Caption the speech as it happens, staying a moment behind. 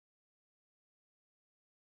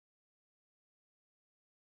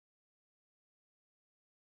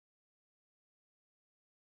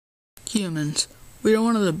Humans. We are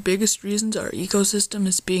one of the biggest reasons our ecosystem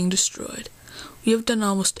is being destroyed. We have done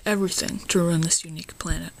almost everything to ruin this unique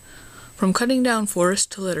planet. From cutting down forests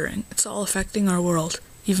to littering, it's all affecting our world,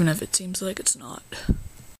 even if it seems like it's not.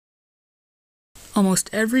 Almost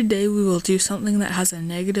every day we will do something that has a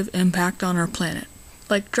negative impact on our planet,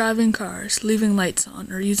 like driving cars, leaving lights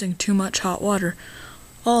on, or using too much hot water.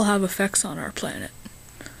 All have effects on our planet.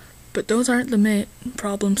 But those aren't the main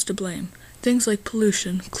problems to blame. Things like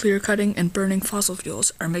pollution, clear-cutting, and burning fossil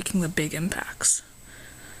fuels are making the big impacts.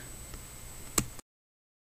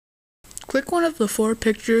 Click one of the 4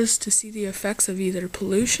 pictures to see the effects of either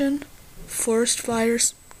pollution, forest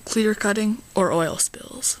fires, clear-cutting, or oil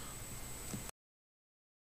spills.